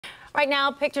Right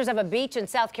now, pictures of a beach in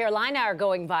South Carolina are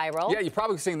going viral. Yeah, you've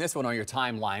probably seen this one on your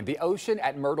timeline. The ocean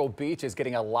at Myrtle Beach is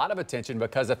getting a lot of attention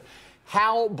because of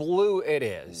how blue it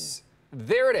is.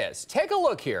 There it is. Take a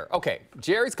look here. Okay,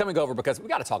 Jerry's coming over because we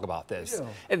got to talk about this.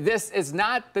 Yeah. This is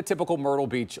not the typical Myrtle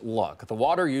Beach look. The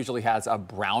water usually has a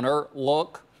browner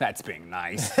look. That's being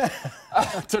nice.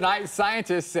 Tonight,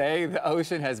 scientists say the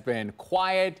ocean has been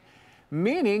quiet,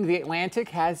 meaning the Atlantic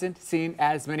hasn't seen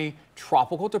as many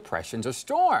tropical depressions or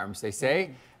storms. They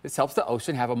say this helps the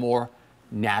ocean have a more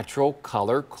natural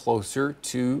color closer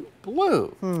to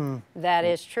blue. That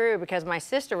is true, because my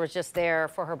sister was just there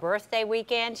for her birthday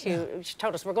weekend. She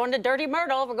told us, we're going to Dirty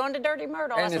Myrtle. We're going to Dirty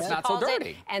Myrtle. And it's not so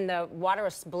dirty. And the water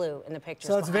is blue in the pictures.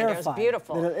 So it's verified. It was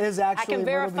beautiful. That it is actually I can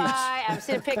Myrtle Beach. verify. I've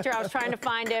seen a picture. I was trying to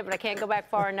find it, but I can't go back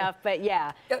far enough. But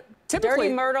yeah, typically,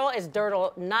 Dirty Myrtle is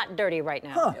not dirty right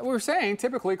now. We're saying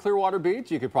typically Clearwater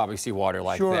Beach, you could probably see water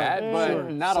like that,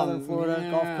 but not Southern on Florida,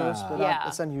 Gulf Coast, but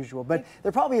it's unusual. But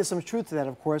there probably is some truth to that,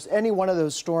 of course. Any one of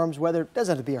those storms, whether it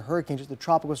doesn't have to be a hurricane, just a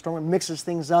tropical storm, it mixes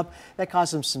things up. That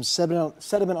causes some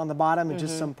sediment on the bottom and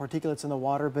just some particulates in the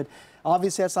water. But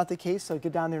obviously that's not the case, so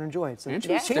get down there and enjoy it. So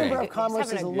interesting. Chamber of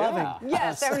Commerce is loving.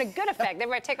 Yes, they're having a good effect. They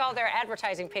might take all their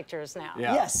advertising pictures now.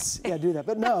 Yes, do that.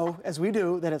 But know, as we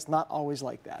do, that it's not always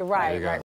like that. Right.